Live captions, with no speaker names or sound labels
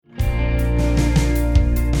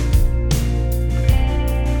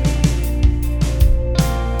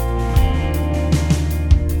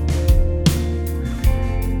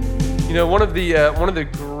One of the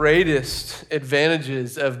greatest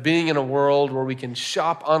advantages of being in a world where we can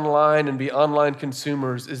shop online and be online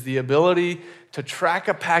consumers is the ability to track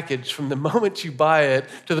a package from the moment you buy it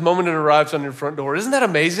to the moment it arrives on your front door. Isn't that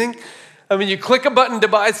amazing? I mean, you click a button to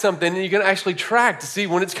buy something and you can actually track to see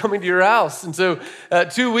when it's coming to your house. And so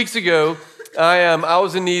 2 weeks ago, I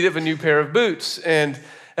was in need of a new pair of boots. And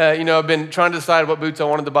I've been trying to decide what boots I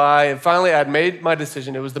wanted to buy, and finally I had made my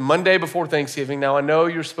decision. It was the Monday before Thanksgiving. Now, I know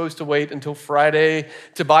you're supposed to wait until Friday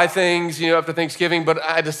to buy things, after Thanksgiving, but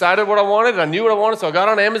I decided what I wanted, and I knew what I wanted, so I got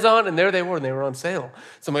on Amazon, and there they were, and they were on sale.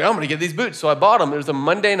 So I'm like, I'm gonna get these boots. So I bought them. It was a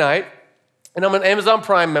Monday night, and I'm an Amazon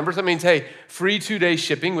Prime member, so that means, hey, free 2-day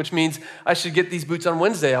shipping, which means I should get these boots on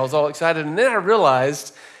Wednesday. I was all excited, and then I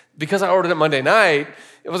realized, because I ordered it Monday night,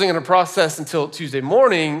 it wasn't going to process until Tuesday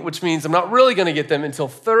morning, which means I'm not really going to get them until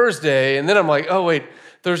Thursday. And then I'm like, oh, wait,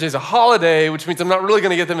 Thursday's a holiday, which means I'm not really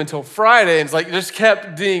going to get them until Friday. And it's like, it just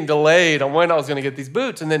kept being delayed on when I was going to get these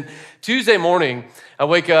boots. And then Tuesday morning, I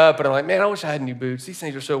wake up and I'm like, man, I wish I had new boots. These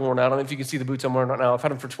things are so worn out. I don't know if you can see the boots I'm wearing right now. I've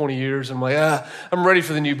had them for 20 years. And I'm like, I'm ready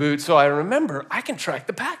for the new boots. So I remember I can track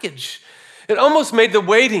the package. It almost made the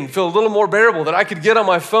waiting feel a little more bearable, that I could get on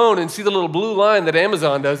my phone and see the little blue line that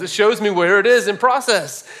Amazon does. It shows me where it is in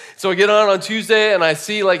process. So I get on Tuesday and I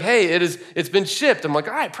see like, hey, it's been shipped. I'm like,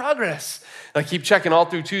 all right, progress. And I keep checking all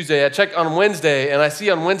through Tuesday. I check on Wednesday and I see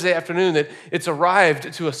on Wednesday afternoon that it's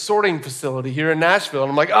arrived to a sorting facility here in Nashville. And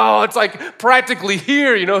I'm like, oh, it's like practically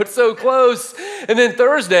here, it's so close. And then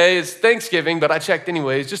Thursday is Thanksgiving, but I checked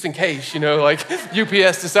anyways, just in case, like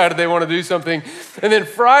UPS decided they want to do something. And then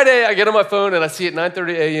Friday, I get on my phone and I see at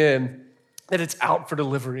 9:30 a.m. that it's out for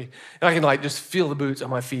delivery. And I can just feel the boots on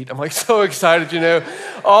my feet. I'm so excited,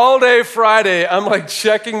 All day Friday, I'm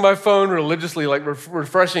checking my phone religiously,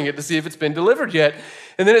 refreshing it to see if it's been delivered yet.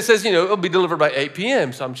 And then it says, it'll be delivered by 8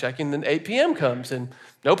 p.m. So I'm checking, then 8 p.m. comes and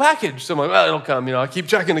no package. So I'm like, well, it'll come. I keep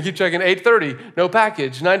checking, 8:30, no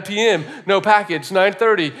package. 9 p.m., no package.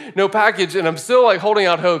 9:30, no package. And I'm still holding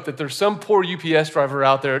out hope that there's some poor UPS driver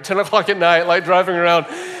out there at 10 o'clock at night, driving around.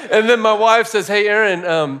 And then my wife says, hey,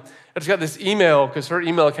 Aaron, I just got this email because her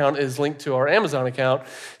email account is linked to our Amazon account.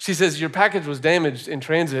 She says, your package was damaged in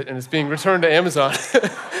transit and it's being returned to Amazon.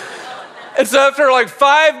 And so after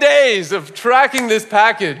 5 days of tracking this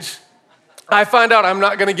package, I find out I'm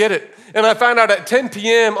not gonna get it. And I found out at 10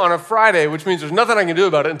 p.m. on a Friday, which means there's nothing I can do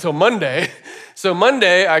about it until Monday. So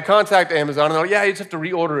Monday, I contact Amazon and they're like, yeah, you just have to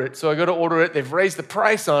reorder it. So I go to order it, they've raised the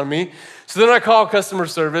price on me. So then I call customer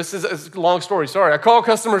service. It's a long story, sorry. I call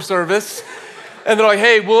customer service. And they're like,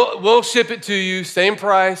 hey, we'll ship it to you, same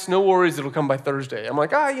price, no worries, it'll come by Thursday. I'm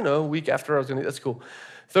like, a week after I was gonna, that's cool.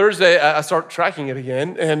 Thursday, I start tracking it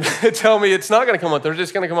again, and they tell me it's not gonna come on Thursday,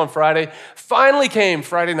 it's gonna come on Friday. Finally came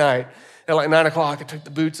Friday night at 9 o'clock. I took the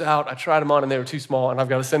boots out, I tried them on, and they were too small, and I've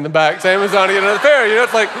gotta send them back to Amazon to get another pair.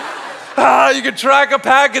 It's like, you can track a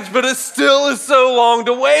package, but it still is so long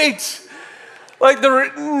to wait.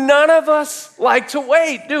 None of us like to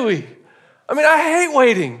wait, do we? I hate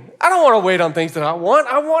waiting. I don't want to wait on things that I want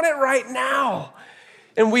it right now.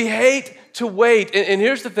 And we hate to wait. And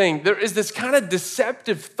here's the thing, there is this kind of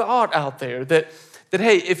deceptive thought out there that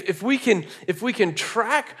hey, if we can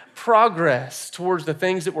track progress towards the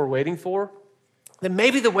things that we're waiting for, then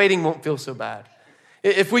maybe the waiting won't feel so bad.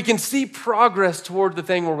 If we can see progress toward the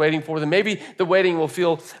thing we're waiting for, then maybe the waiting will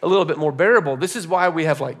feel a little bit more bearable. This is why we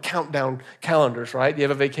have countdown calendars, right? You have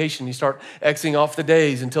a vacation, you start Xing off the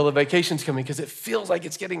days until the vacation's coming because it feels like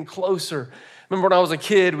it's getting closer. Remember when I was a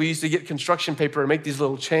kid, we used to get construction paper and make these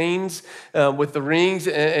little chains with the rings,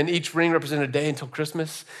 and each ring represented a day until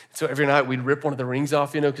Christmas. So every night we'd rip one of the rings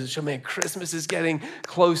off, because it showed, man, Christmas is getting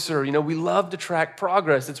closer. We love to track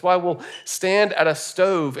progress. It's why we'll stand at a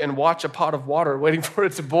stove and watch a pot of water waiting for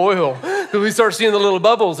it to boil. Because we start seeing the little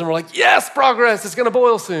bubbles and we're like, yes, progress, it's gonna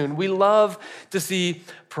boil soon. We love to see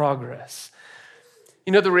progress.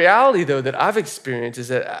 The reality, though, that I've experienced is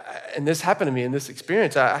that, and this happened to me in this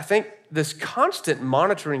experience, I think this constant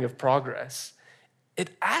monitoring of progress, it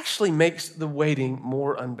actually makes the waiting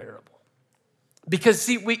more unbearable. Because,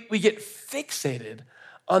 see, we get fixated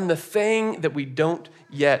on the thing that we don't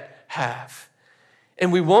yet have.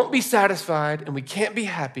 And we won't be satisfied and we can't be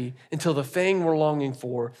happy until the thing we're longing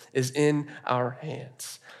for is in our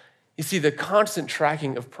hands. You see, the constant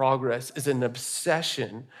tracking of progress is an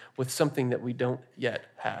obsession with something that we don't yet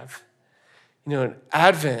have. In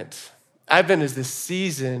Advent is this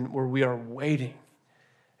season where we are waiting.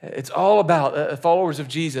 It's all about followers of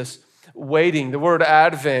Jesus waiting. The word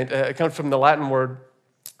Advent comes from the Latin word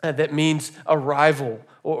that means arrival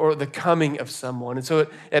or the coming of someone. And so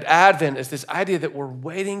at Advent is this idea that we're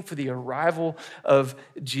waiting for the arrival of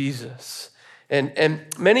Jesus. And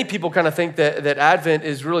many people kind of think that Advent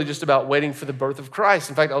is really just about waiting for the birth of Christ.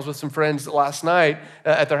 In fact, I was with some friends last night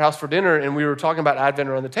at their house for dinner, and we were talking about Advent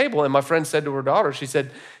around the table, and my friend said to her daughter, she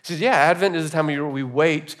said, yeah, Advent is the time of year where we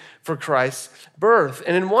wait for Christ's birth.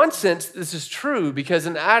 And in one sense, this is true, because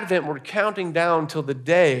in Advent, we're counting down till the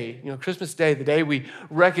day, Christmas Day, the day we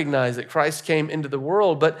recognize that Christ came into the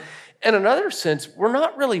world. But in another sense, we're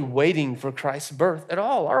not really waiting for Christ's birth at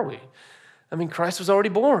all, are we? I mean, Christ was already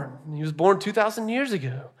born. He was born 2,000 years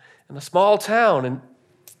ago in a small town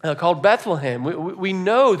called Bethlehem. We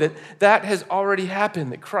know that has already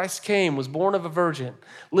happened, that Christ came, was born of a virgin,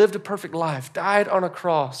 lived a perfect life, died on a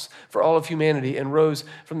cross for all of humanity, and rose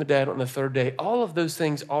from the dead on the third day. All of those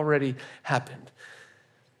things already happened.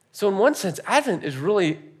 So in one sense, Advent is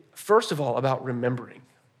really, first of all, about remembering.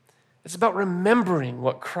 It's about remembering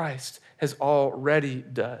what Christ has already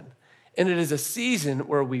done. And it is a season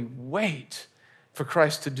where we wait for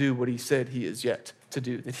Christ to do what he said he is yet to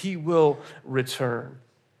do, that he will return.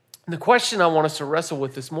 And the question I want us to wrestle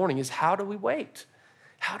with this morning is, how do we wait?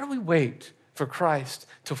 How do we wait for Christ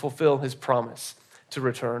to fulfill his promise to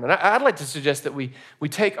return? And I'd like to suggest that we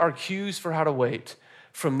take our cues for how to wait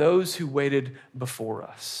from those who waited before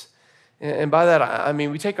us. And by that, I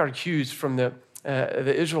mean we take our cues from the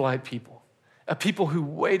Israelite people. A people who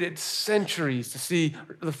waited centuries to see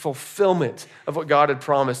the fulfillment of what God had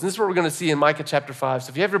promised. And this is what we're going to see in Micah chapter 5. So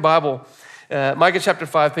if you have your Bible, Micah chapter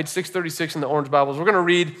 5, page 636 in the Orange Bibles, we're going to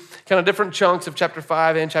read kind of different chunks of chapter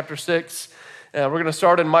 5 and chapter 6. We're going to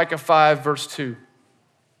start in Micah 5, verse 2.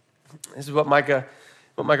 This is what Micah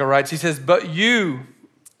writes. He says, "But you,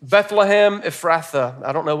 Bethlehem Ephrathah."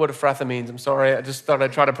 I don't know what Ephrathah means. I'm sorry. I just thought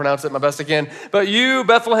I'd try to pronounce it my best I can. "But you,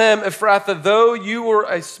 Bethlehem Ephrathah, though you were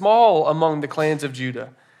a small among the clans of Judah,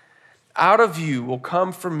 out of you will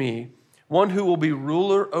come for me one who will be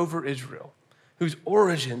ruler over Israel, whose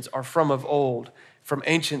origins are from of old, from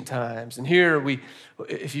ancient times." And here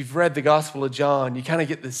if you've read the Gospel of John, you kind of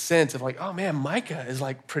get this sense of like, oh man, Micah is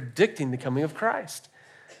like predicting the coming of Christ.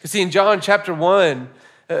 You see, in John chapter 1,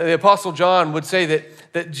 the Apostle John would say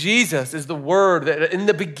that Jesus is the Word, that in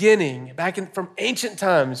the beginning, from ancient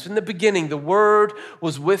times, in the beginning, the Word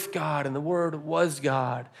was with God and the Word was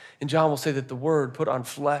God. And John will say that the Word put on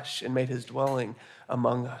flesh and made his dwelling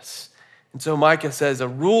among us. And so Micah says, a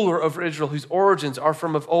ruler over Israel whose origins are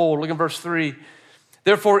from of old. Look at verse 3.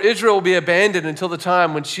 "Therefore Israel will be abandoned until the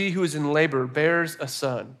time when she who is in labor bears a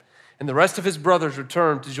son, and the rest of his brothers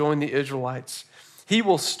return to join the Israelites. He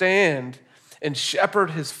will stand and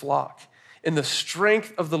shepherd his flock in the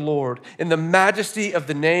strength of the Lord, in the majesty of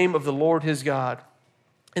the name of the Lord his God.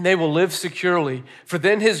 And they will live securely, for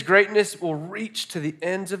then his greatness will reach to the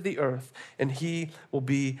ends of the earth, and he will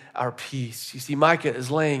be our peace." You see, Micah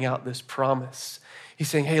is laying out this promise. He's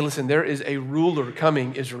saying, hey, listen, there is a ruler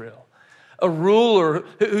coming, Israel. A ruler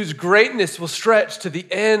whose greatness will stretch to the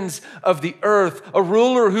ends of the earth. A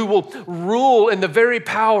ruler who will rule in the very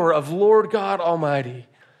power of Lord God Almighty.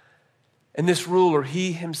 And this ruler,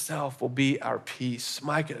 he himself will be our peace.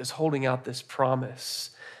 Micah is holding out this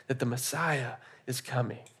promise that the Messiah is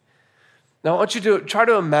coming. Now, I want you to try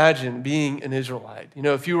to imagine being an Israelite.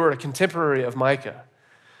 If you were a contemporary of Micah,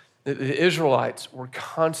 the Israelites were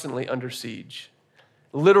constantly under siege,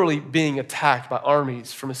 literally being attacked by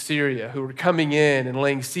armies from Assyria who were coming in and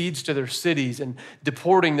laying siege to their cities and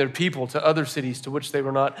deporting their people to other cities to which they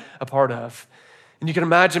were not a part of. And you can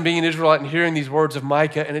imagine being an Israelite and hearing these words of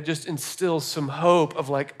Micah, and it just instills some hope of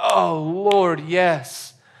like, oh, Lord,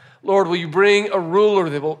 yes. Lord, will you bring a ruler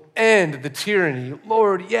that will end the tyranny?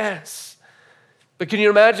 Lord, yes. But can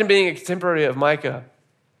you imagine being a contemporary of Micah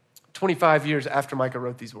 25 years after Micah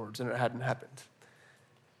wrote these words and it hadn't happened?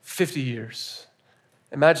 50 years.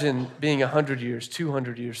 Imagine being 100 years,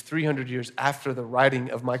 200 years, 300 years after the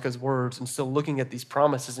writing of Micah's words and still looking at these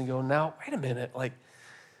promises and going, now, wait a minute, like,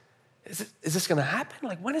 is this going to happen?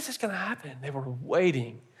 Like, when is this going to happen? They were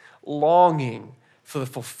waiting, longing for the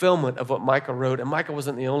fulfillment of what Micah wrote. And Micah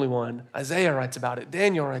wasn't the only one. Isaiah writes about it.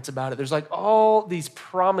 Daniel writes about it. There's like all these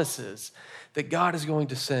promises that God is going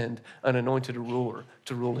to send an anointed ruler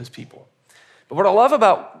to rule his people. But what I love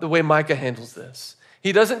about the way Micah handles this,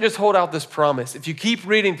 he doesn't just hold out this promise. If you keep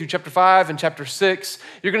reading through chapter 5 and chapter 6,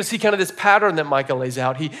 you're going to see kind of this pattern that Micah lays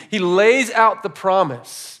out. He lays out the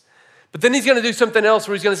promise. But then he's going to do something else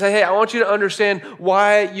where he's going to say, hey, I want you to understand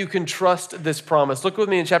why you can trust this promise. Look with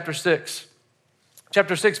me in chapter 6.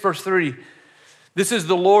 Chapter 6, verse 3. This is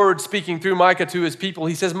the Lord speaking through Micah to his people.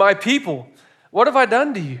 He says, my people, what have I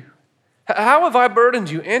done to you? How have I burdened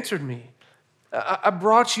you? Answered me. I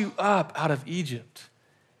brought you up out of Egypt.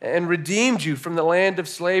 and redeemed you from the land of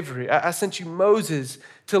slavery. I sent you Moses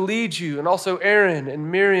to lead you, and also Aaron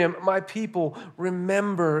and Miriam, my people.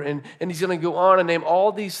 Remember, and he's going to go on and name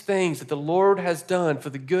all these things that the Lord has done for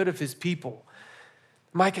the good of his people.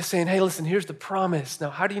 Micah's saying, hey, listen, here's the promise. Now,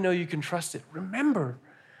 how do you know you can trust it? Remember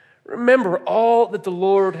all that the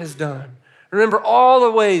Lord has done. Remember all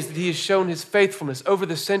the ways that he has shown his faithfulness over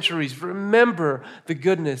the centuries. Remember the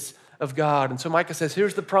goodness of God. And so Micah says,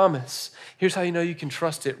 here's the promise. Here's how you know you can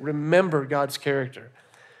trust it. Remember God's character.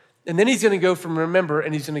 And then he's going to go from remember,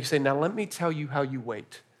 and he's going to say, now let me tell you how you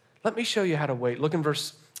wait. Let me show you how to wait. Look in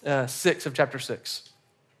verse 6 of chapter 6.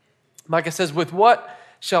 Micah says, with what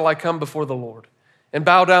shall I come before the Lord and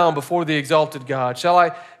bow down before the exalted God? Shall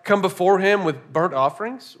I come before him with burnt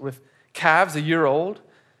offerings, with calves a year old?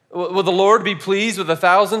 Will the Lord be pleased with the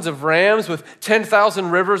thousands of rams, with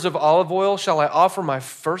 10,000 rivers of olive oil? Shall I offer my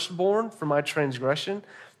firstborn for my transgression,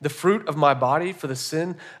 the fruit of my body for the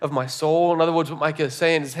sin of my soul? In other words, what Micah is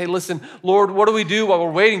saying is, hey, listen, Lord, what do we do while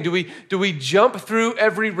we're waiting? Do we jump through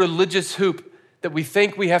every religious hoop that we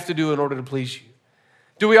think we have to do in order to please you?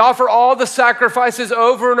 Do we offer all the sacrifices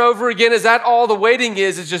over and over again? Is that all the waiting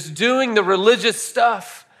is just doing the religious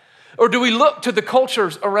stuff? Or do we look to the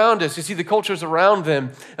cultures around us? You see, the cultures around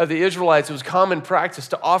them, of the Israelites, it was common practice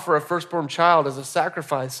to offer a firstborn child as a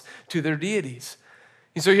sacrifice to their deities.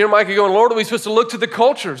 And so here Micah going, Lord, are we supposed to look to the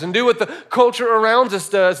cultures and do what the culture around us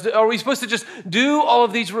does? Are we supposed to just do all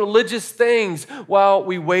of these religious things while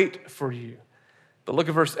we wait for you? But look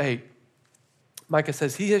at verse 8. Micah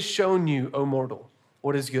says, he has shown you, O mortal,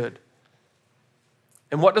 what is good.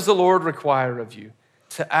 And what does the Lord require of you?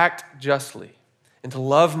 To act justly, and to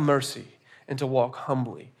love mercy, and to walk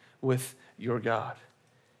humbly with your God.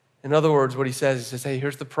 In other words, what he says, hey,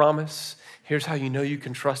 here's the promise. Here's how you know you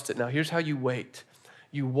can trust it. Now, here's how you wait.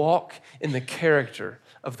 You walk in the character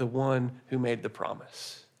of the one who made the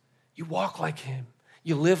promise. You walk like him.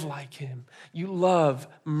 You live like him. You love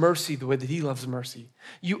mercy the way that he loves mercy.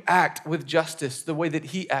 You act with justice the way that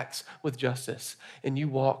he acts with justice. And you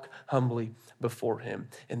walk humbly before him.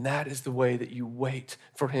 And that is the way that you wait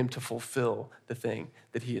for him to fulfill the thing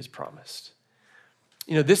that he has promised.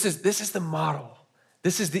 You know, this is the model.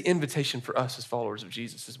 This is the invitation for us as followers of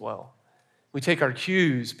Jesus as well. We take our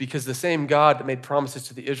cues because the same God that made promises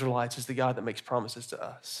to the Israelites is the God that makes promises to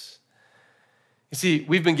us. You see,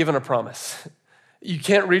 we've been given a promise. You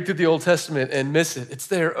can't read through the Old Testament and miss it. It's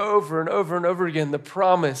there over and over and over again. The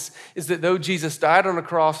promise is that though Jesus died on a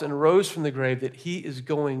cross and rose from the grave, that he is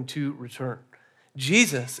going to return.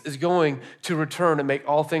 Jesus is going to return and make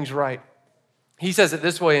all things right. He says it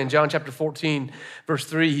this way in John chapter 14, verse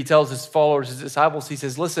 3. He tells his followers, his disciples, he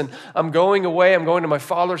says, listen, I'm going away. I'm going to my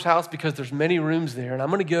Father's house because there's many rooms there, and I'm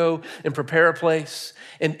going to go and prepare a place.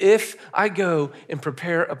 And if I go and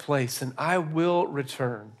prepare a place, then I will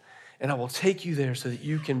return, and I will take you there so that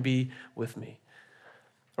you can be with me.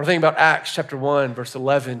 Or think about Acts chapter 1, verse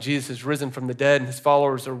 11. Jesus is risen from the dead and his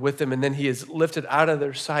followers are with him. And then he is lifted out of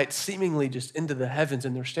their sight, seemingly just into the heavens.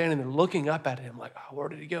 And they're standing there looking up at him like, oh, where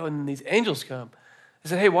did he go? And then these angels come. They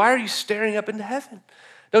said, hey, why are you staring up into heaven?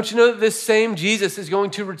 Don't you know that this same Jesus is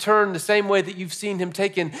going to return the same way that you've seen him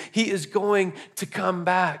taken? He is going to come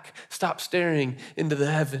back. Stop staring into the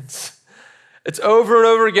heavens. It's over and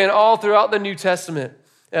over again all throughout the New Testament.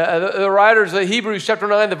 The writers of Hebrews chapter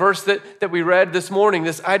 9, the verse that we read this morning,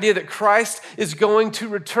 this idea that Christ is going to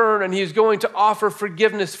return and he is going to offer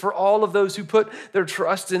forgiveness for all of those who put their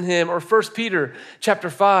trust in him. Or 1 Peter chapter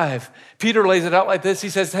 5, Peter lays it out like this. He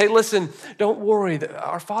says, hey, listen, don't worry.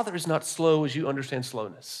 Our Father is not slow as you understand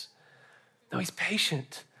slowness. No, he's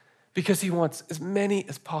patient because he wants as many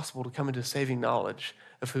as possible to come into saving knowledge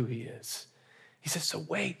of who he is. He says, so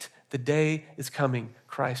wait, the day is coming.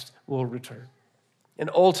 Christ will return. And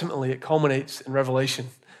ultimately, it culminates in Revelation,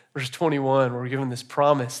 verse 21, where we're given this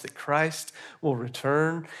promise that Christ will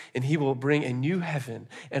return and he will bring a new heaven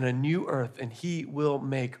and a new earth, and he will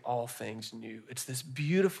make all things new. It's this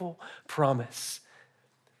beautiful promise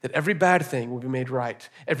that every bad thing will be made right,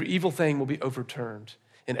 every evil thing will be overturned,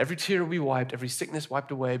 and every tear will be wiped, every sickness wiped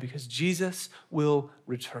away, because Jesus will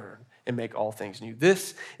return and make all things new.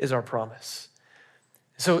 This is our promise.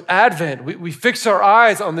 So Advent, we fix our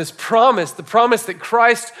eyes on this promise, the promise that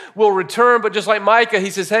Christ will return. But just like Micah,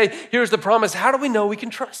 he says, hey, here's the promise. How do we know we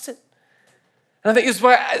can trust it? And I think this is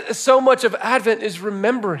why so much of Advent is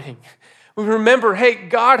remembering. We remember, hey,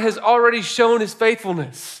 God has already shown his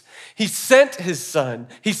faithfulness. He sent his son.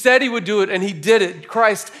 He said he would do it, and he did it.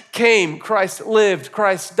 Christ came, Christ lived,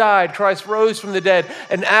 Christ died, Christ rose from the dead.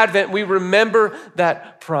 And Advent, we remember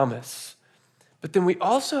that promise. But then we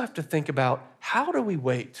also have to think about, how do we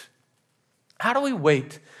wait? How do we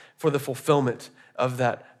wait for the fulfillment of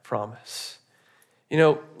that promise.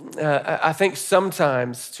 I think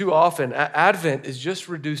sometimes, too often, Advent is just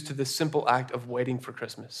reduced to the simple act of waiting for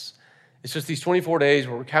Christmas. It's just these 24 days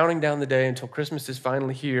where we're counting down the day until Christmas is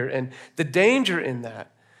finally here. And the danger in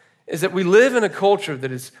that is that we live in a culture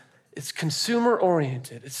that it's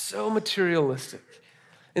consumer-oriented. It's so materialistic.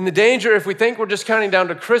 And the danger, if we think we're just counting down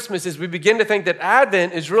to Christmas, is we begin to think that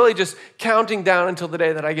Advent is really just counting down until the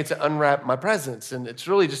day that I get to unwrap my presents. And it's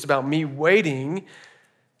really just about me waiting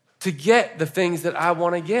to get the things that I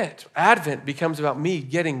want to get. Advent becomes about me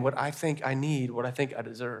getting what I think I need, what I think I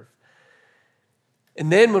deserve. And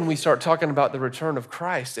then when we start talking about the return of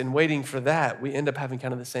Christ and waiting for that, we end up having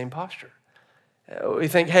kind of the same posture. We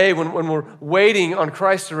think, hey, when we're waiting on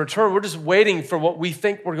Christ to return, we're just waiting for what we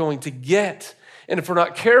think we're going to get. And if we're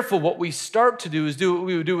not careful, what we start to do is do what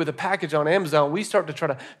we would do with a package on Amazon. We start to try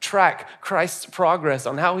to track Christ's progress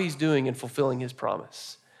on how he's doing in fulfilling his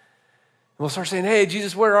promise. We'll start saying, hey,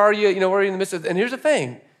 Jesus, where are you? Where are you in the midst of it? And here's the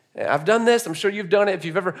thing. I've done this. I'm sure you've done it. If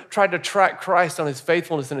you've ever tried to track Christ on his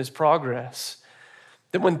faithfulness and his progress,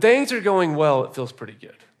 that when things are going well, it feels pretty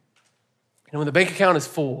good. When the bank account is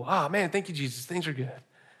full, man, thank you, Jesus, things are good.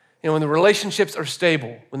 When the relationships are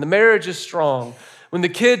stable, when the marriage is strong, when the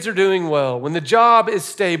kids are doing well, when the job is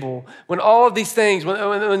stable, when all of these things,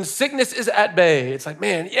 when sickness is at bay, it's like,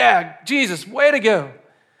 man, yeah, Jesus, way to go.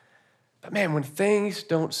 But man, when things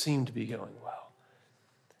don't seem to be going well,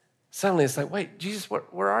 suddenly it's like, wait, Jesus,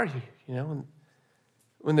 where are you?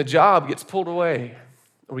 When the job gets pulled away,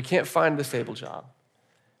 or we can't find the stable job,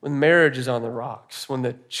 when marriage is on the rocks, when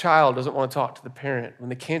the child doesn't want to talk to the parent, when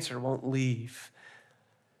the cancer won't leave,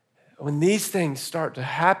 when these things start to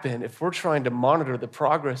happen, if we're trying to monitor the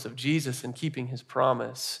progress of Jesus in keeping his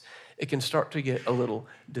promise, it can start to get a little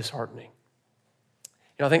disheartening.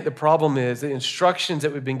 I think the problem is the instructions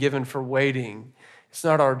that we've been given for waiting, it's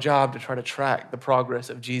not our job to try to track the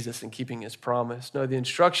progress of Jesus in keeping his promise. No, the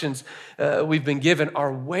instructions we've been given,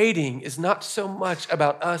 our waiting is not so much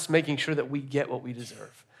about us making sure that we get what we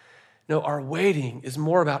deserve. No, our waiting is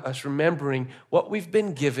more about us remembering what we've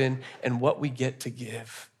been given and what we get to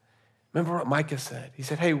give. Remember what Micah said. He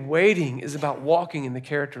said, hey, waiting is about walking in the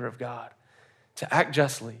character of God, to act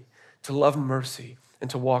justly, to love mercy, and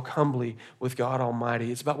to walk humbly with God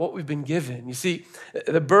Almighty. It's about what we've been given. You see,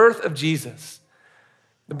 the birth of Jesus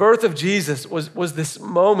was this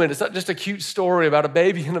moment. It's not just a cute story about a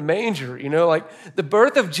baby in a manger, like the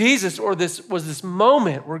birth of Jesus was this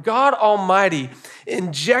moment where God Almighty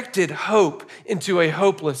injected hope into a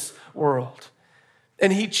hopeless world.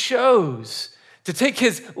 And he chose to take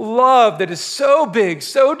his love that is so big,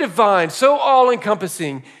 so divine, so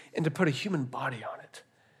all-encompassing, and to put a human body on it.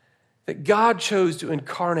 That God chose to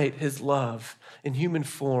incarnate his love in human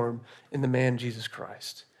form in the man Jesus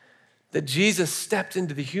Christ. That Jesus stepped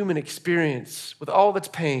into the human experience with all of its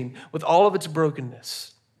pain, with all of its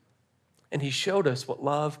brokenness. And he showed us what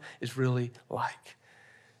love is really like.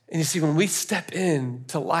 And you see, when we step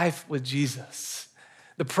into life with Jesus,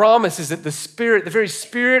 the promise is that the very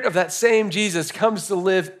spirit of that same Jesus comes to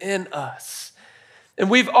live in us. And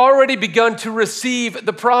we've already begun to receive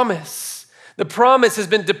the promise. The promise has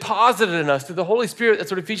been deposited in us through the Holy Spirit.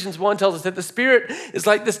 That's what Ephesians 1 tells us, that the Spirit is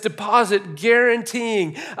like this deposit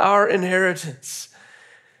guaranteeing our inheritance.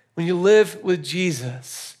 When you live with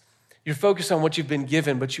Jesus, you're focused on what you've been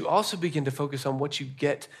given, but you also begin to focus on what you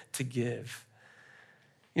get to give.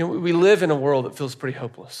 We live in a world that feels pretty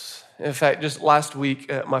hopeless. In fact, just last week,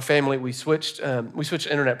 my family, we switched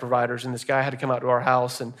internet providers, and this guy had to come out to our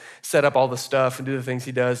house and set up all the stuff and do the things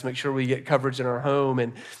he does to make sure we get coverage in our home.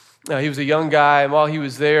 And he was a young guy, and while he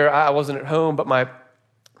was there, I wasn't at home, but my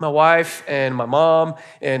wife and my mom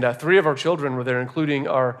and 3 of our children were there, including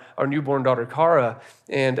our newborn daughter, Cara.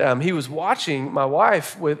 And he was watching my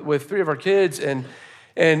wife with 3 of our kids,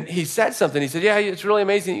 and he said something. He said, yeah, it's really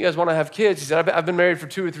amazing that you guys want to have kids. He said, I've been married for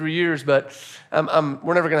 2 or 3 years, but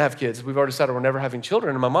we're never going to have kids. We've already decided we're never having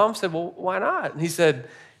children. And my mom said, well, why not? And he said,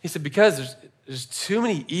 because there's too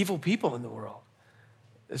many evil people in the world.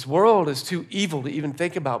 This world is too evil to even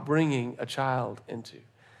think about bringing a child into.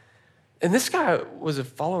 And this guy was a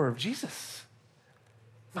follower of Jesus.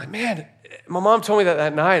 I'm like, man, my mom told me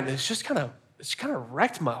that night, and it's just kind of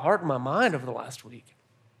wrecked my heart and my mind over the last week.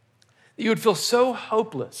 You would feel so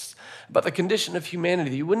hopeless about the condition of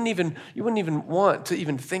humanity that you wouldn't even want to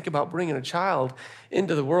even think about bringing a child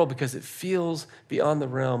into the world because it feels beyond the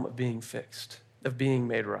realm of being fixed, of being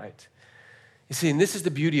made right. You see, and this is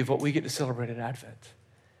the beauty of what we get to celebrate at Advent.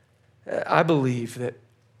 I believe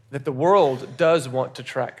that the world does want to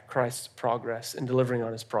track Christ's progress in delivering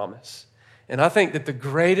on his promise. And I think that the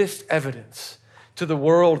greatest evidence to the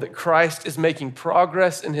world that Christ is making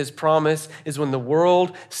progress in his promise is when the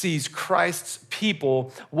world sees Christ's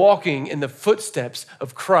people walking in the footsteps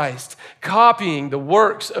of Christ, copying the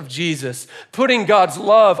works of Jesus, putting God's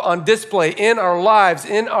love on display in our lives,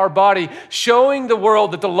 in our body, showing the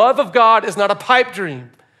world that the love of God is not a pipe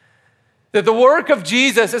dream, that the work of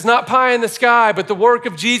Jesus is not pie in the sky, but the work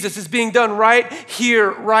of Jesus is being done right here,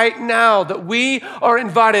 right now, that we are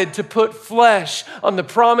invited to put flesh on the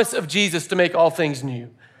promise of Jesus to make all things new.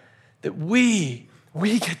 That we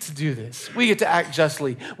get to do this. We get to act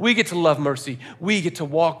justly. We get to love mercy. We get to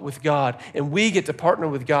walk with God, and we get to partner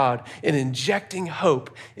with God in injecting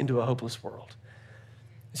hope into a hopeless world.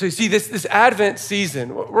 So you see, this Advent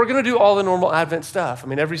season, we're going to do all the normal Advent stuff. I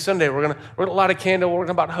mean, every Sunday we're going to light a candle, we're going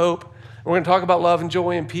to talk about hope. We're going to talk about love and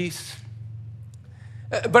joy and peace.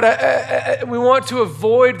 But we want to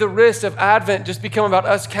avoid the risk of Advent just becoming about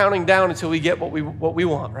us counting down until we get what we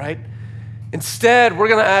want, right? Instead, we're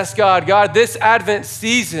going to ask God, this Advent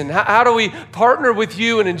season, how do we partner with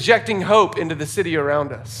you in injecting hope into the city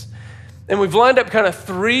around us? And we've lined up kind of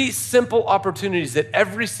 3 simple opportunities that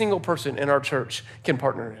every single person in our church can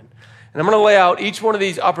partner in. And I'm going to lay out each one of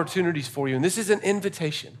these opportunities for you. And this is an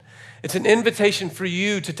invitation. It's an invitation for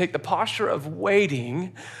you to take the posture of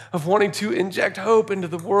waiting, of wanting to inject hope into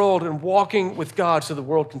the world and walking with God so the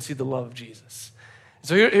world can see the love of Jesus.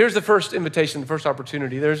 So here's the first invitation, the first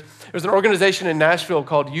opportunity. There's an organization in Nashville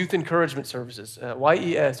called Youth Encouragement Services,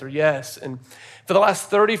 YES or YES. And for the last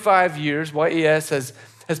 35 years, YES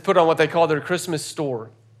has put on what they call their Christmas store.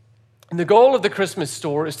 And the goal of the Christmas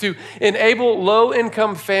store is to enable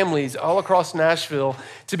low-income families all across Nashville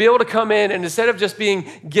to be able to come in and instead of just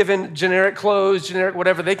being given generic clothes, generic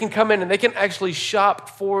whatever, they can come in and they can actually shop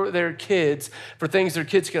for their kids for things their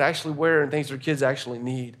kids could actually wear and things their kids actually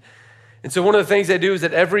need. And so one of the things they do is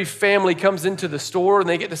that every family comes into the store and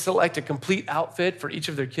they get to select a complete outfit for each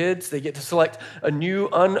of their kids. They get to select a new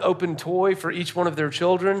unopened toy for each one of their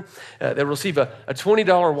children. They receive a $20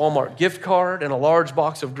 Walmart gift card and a large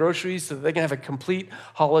box of groceries so that they can have a complete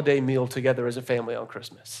holiday meal together as a family on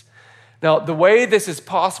Christmas. Now, the way this is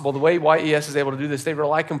possible, the way YES is able to do this, they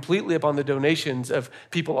rely completely upon the donations of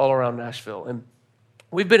people all around Nashville. And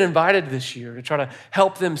we've been invited this year to try to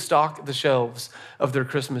help them stock the shelves of their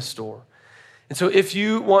Christmas store. And so if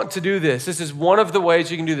you want to do this is one of the ways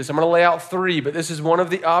you can do this. I'm going to lay out 3, but this is one of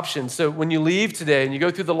the options. So when you leave today and you go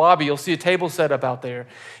through the lobby, you'll see a table set up out there.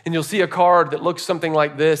 And you'll see a card that looks something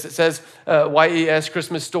like this. It says YES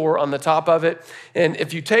Christmas Store on the top of it. And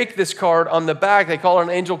if you take this card on the back, they call it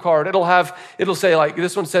an angel card. It'll say like,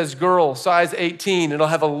 this one says girl, size 18. It'll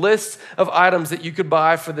have a list of items that you could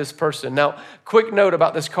buy for this person. Now, quick note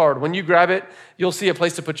about this card. When you grab it, you'll see a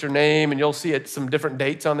place to put your name and you'll see some different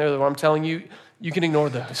dates on there that I'm telling you. You can ignore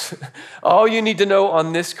those. All you need to know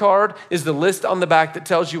on this card is the list on the back that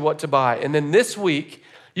tells you what to buy. And then this week,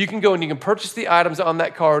 you can go and you can purchase the items on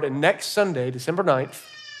that card. And next Sunday, December 9th,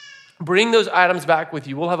 bring those items back with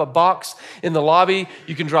you. We'll have a box in the lobby.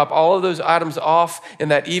 You can drop all of those items off. And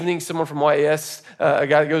that evening, someone from YES, a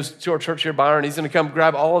guy that goes to our church here, Byron, he's going to come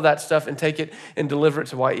grab all of that stuff and take it and deliver it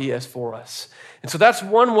to YES for us. And so that's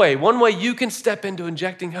one way you can step into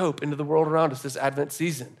injecting hope into the world around us this Advent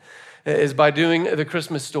season, is by doing the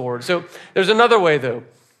Christmas store. So there's another way, though.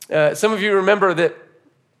 Some of you remember that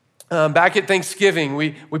back at Thanksgiving,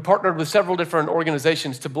 we partnered with several different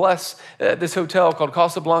organizations to bless this hotel called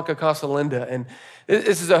Casablanca Casa Linda. And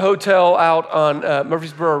this is a hotel out on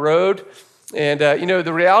Murfreesboro Road. And,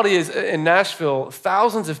 the reality is in Nashville,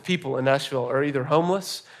 thousands of people in Nashville are either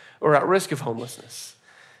homeless or at risk of homelessness.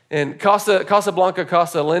 And Casablanca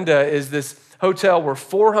Casa Linda is this hotel where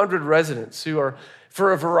 400 residents who are,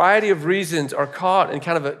 for a variety of reasons, are caught in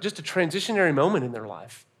kind of just a transitionary moment in their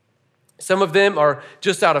life. Some of them are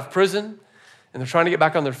just out of prison and they're trying to get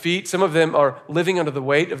back on their feet. Some of them are living under the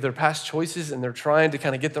weight of their past choices and they're trying to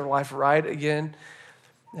kind of get their life right again.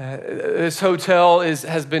 This hotel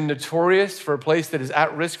has been notorious for a place that is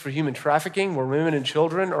at risk for human trafficking, where women and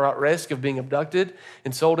children are at risk of being abducted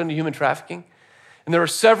and sold into human trafficking. And there are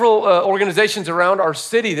several organizations around our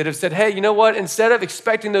city that have said, hey, you know what? Instead of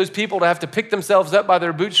expecting those people to have to pick themselves up by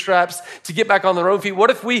their bootstraps to get back on their own feet,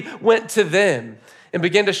 what if we went to them and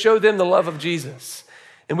began to show them the love of Jesus?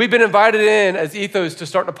 And we've been invited in as Ethos to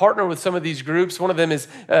start to partner with some of these groups. One of them is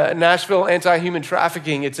Nashville Anti-Human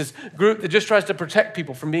Trafficking. It's this group that just tries to protect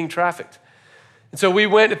people from being trafficked. And so we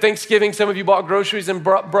went at Thanksgiving. Some of you bought groceries and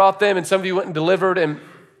brought them, and some of you went and delivered. And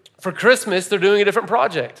for Christmas, they're doing a different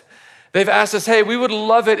project. They've asked us, hey, we would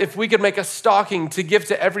love it if we could make a stocking to give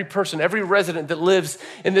to every person, every resident that lives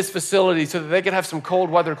in this facility so that they could have some cold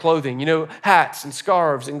weather clothing, hats and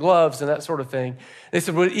scarves and gloves and that sort of thing. They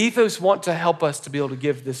said, would Ethos want to help us to be able to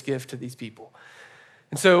give this gift to these people?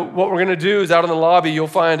 And so what we're gonna do is out in the lobby, you'll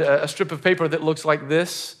find a strip of paper that looks like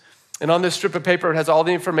this. And on this strip of paper, it has all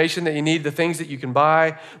the information that you need, the things that you can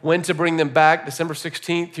buy, when to bring them back. December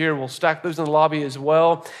 16th here, we'll stack those in the lobby as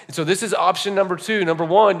well. And so this is option number 2. Number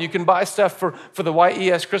 1, you can buy stuff for the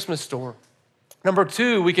YES Christmas store. Number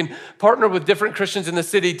 2, we can partner with different Christians in the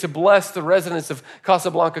city to bless the residents of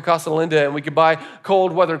Casablanca, Casa Linda, and we can buy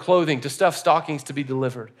cold weather clothing to stuff stockings to be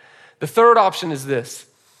delivered. The third option is this.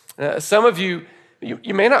 Some of you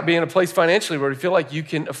may not be in a place financially where you feel like you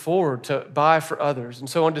can afford to buy for others. And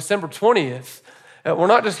so on December 20th, we're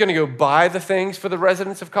not just gonna go buy the things for the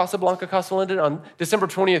residents of Casablanca, Casa Linda. On December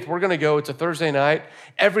 20th, we're gonna go, it's a Thursday night.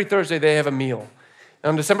 Every Thursday they have a meal. And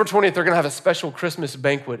on December 20th, they're gonna have a special Christmas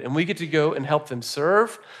banquet, and we get to go and help them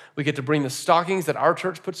serve. We get to bring the stockings that our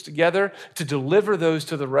church puts together to deliver those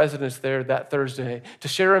to the residents there that Thursday, to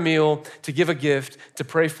share a meal, to give a gift, to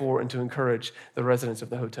pray for, and to encourage the residents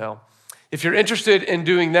of the hotel. If you're interested in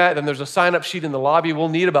doing that, then there's a sign-up sheet in the lobby. We'll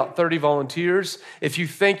need about 30 volunteers. If you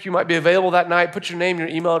think you might be available that night, put your name, your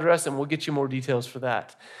email address, and we'll get you more details for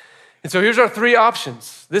that. And so here's our 3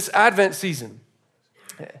 options. This Advent season,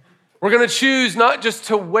 we're gonna choose not just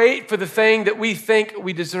to wait for the thing that we think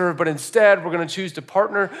we deserve, but instead we're gonna choose to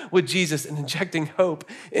partner with Jesus in injecting hope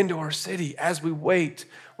into our city. As we wait,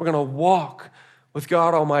 we're gonna walk with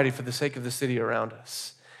God Almighty for the sake of the city around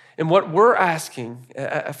us. And what we're asking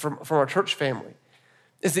from our church family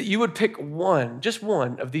is that you would pick one, just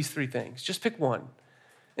one of these 3 things. Just pick one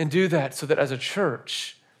and do that so that as a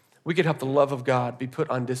church, we could help the love of God be put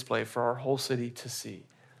on display for our whole city to see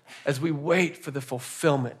as we wait for the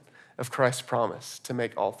fulfillment of Christ's promise to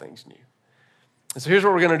make all things new. And so here's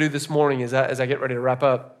what we're gonna do this morning as I get ready to wrap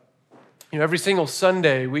up. Every single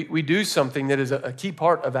Sunday, we do something that is a key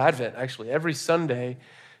part of Advent, actually. Every Sunday,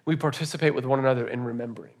 we participate with one another in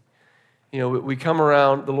remembering. We come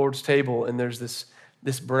around the Lord's table and there's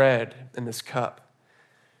this bread and this cup.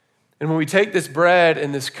 And when we take this bread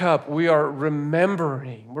and this cup, we're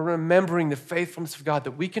remembering the faithfulness of God,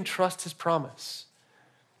 that we can trust his promise.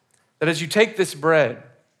 That as you take this bread,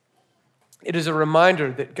 it is a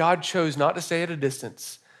reminder that God chose not to stay at a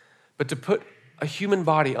distance, but to put a human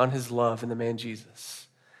body on his love in the man Jesus,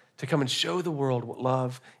 to come and show the world what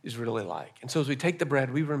love is really like. And so as we take the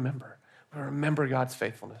bread, we remember God's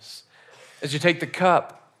faithfulness. As you take the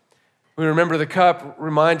cup, we remember the cup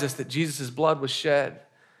reminds us that Jesus' blood was shed,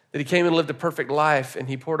 that he came and lived a perfect life, and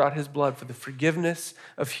he poured out his blood for the forgiveness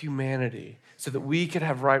of humanity so that we could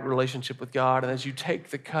have right relationship with God. And as you take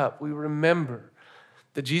the cup, we remember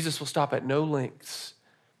that Jesus will stop at no lengths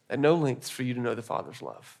for you to know the Father's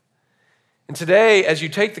love. And today, as you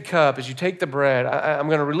take the cup, as you take the bread, I'm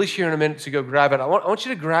gonna release you in a minute to go grab it. I want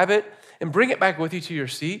you to grab it and bring it back with you to your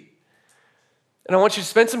seat. And I want you to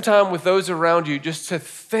spend some time with those around you just to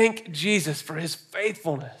thank Jesus for his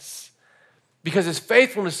faithfulness, because his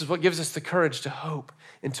faithfulness is what gives us the courage to hope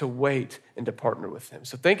and to wait and to partner with him.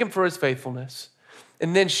 So thank him for his faithfulness,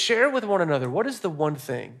 and then share with one another, what is the one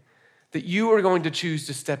thing that you are going to choose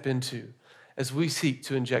to step into as we seek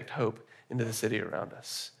to inject hope into the city around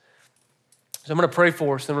us. So I'm gonna pray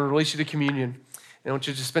for us, then I'm gonna release you to communion, and I want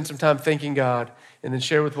you to just spend some time thanking God and then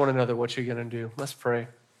share with one another what you're gonna do. Let's pray.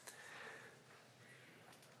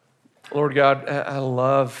 Lord God, I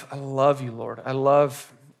love you, Lord. I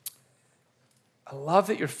love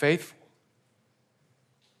that you're faithful.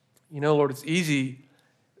 Lord, it's easy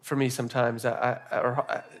for me sometimes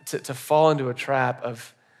to fall into a trap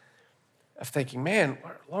of thinking, man,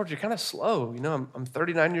 Lord, you're kind of slow. I'm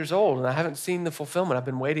 39 years old and I haven't seen the fulfillment. I've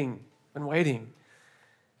been waiting.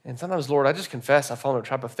 And sometimes, Lord, I just confess I fall into a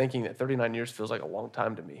trap of thinking that 39 years feels like a long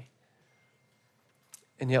time to me.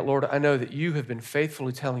 And yet, Lord, I know that you have been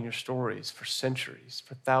faithfully telling your stories for centuries,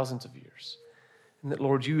 for thousands of years. And that,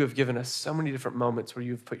 Lord, you have given us so many different moments where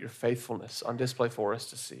you've put your faithfulness on display for us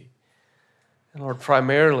to see. And Lord,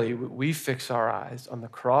 primarily, we fix our eyes on the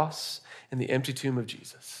cross and the empty tomb of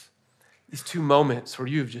Jesus. These 2 moments where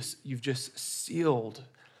you've just sealed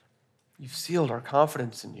our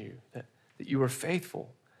confidence in you, that you are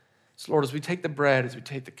faithful. So Lord, as we take the bread, as we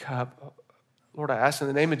take the cup, Lord, I ask in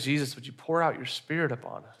the name of Jesus, would you pour out your Spirit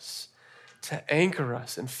upon us to anchor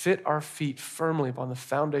us and fit our feet firmly upon the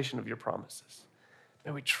foundation of your promises.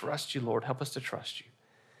 May we trust you, Lord. Help us to trust you.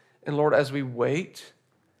 And Lord, as we wait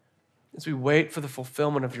for the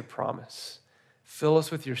fulfillment of your promise, fill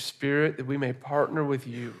us with your Spirit that we may partner with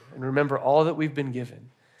you and remember all that we've been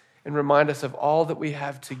given and remind us of all that we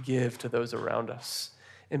have to give to those around us.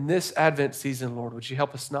 In this Advent season, Lord, would you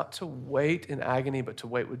help us not to wait in agony, but to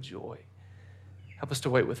wait with joy. Help us to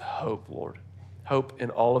wait with hope, Lord. Hope in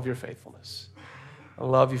all of your faithfulness. I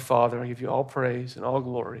love you, Father. I give you all praise and all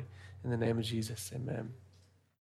glory. In the name of Jesus, amen.